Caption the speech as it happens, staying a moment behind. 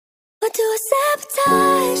do I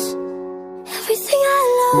sabotage everything I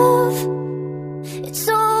love? It's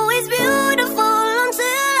always beautiful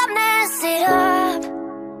until I mess it up.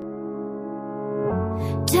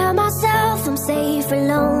 Tell myself I'm safe and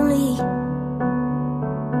lonely,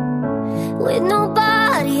 with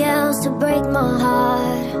nobody else to break my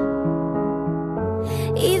heart.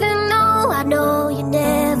 Even though I know you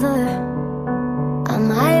never, I'm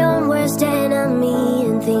my own worst enemy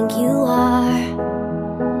and think you are.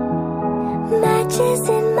 Matches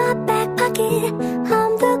in my back pocket,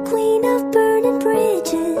 I'm the queen of burning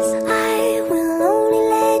bridges. I will only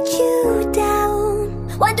let you down.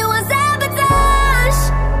 Why do I sabotage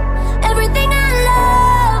everything I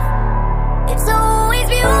love? It's always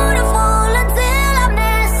beautiful until I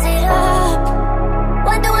mess it up.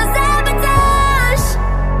 Why do I sabotage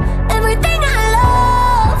everything I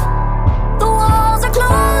love? The walls are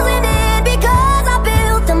closing in because I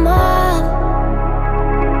built them up.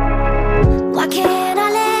 Why can't I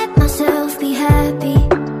let myself be happy?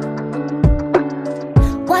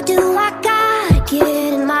 Why do I gotta get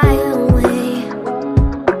in my own way?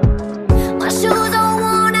 My shoes are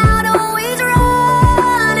worn out, always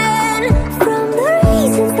running from the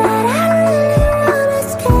reasons that I really wanna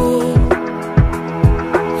stay.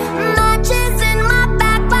 Matches in my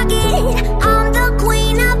back pocket, I'm the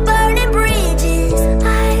queen of burning bridges.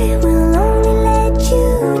 I will only let you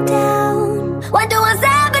down. Why do I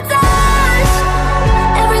sabotage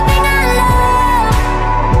everything I love?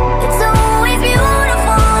 It's always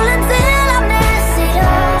beautiful until I mess it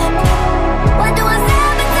up. Why do I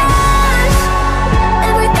sabotage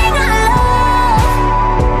everything I love?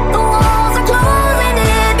 The walls are closing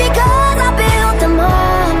in because I built them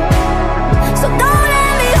up. So don't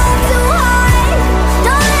let me hope too high.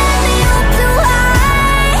 Don't let me hope too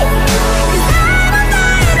high. 'Cause I'm a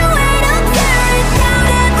find a way to tear it down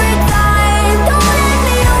every time. Don't let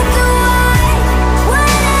me hope too high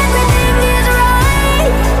when everything is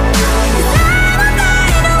right. 'Cause I'm a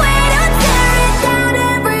find a way to tear it down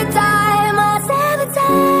every time. I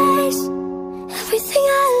sabotage everything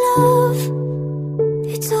I love.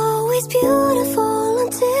 It's always beautiful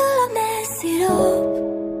until I mess it up.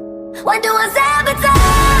 Why do I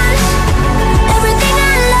sabotage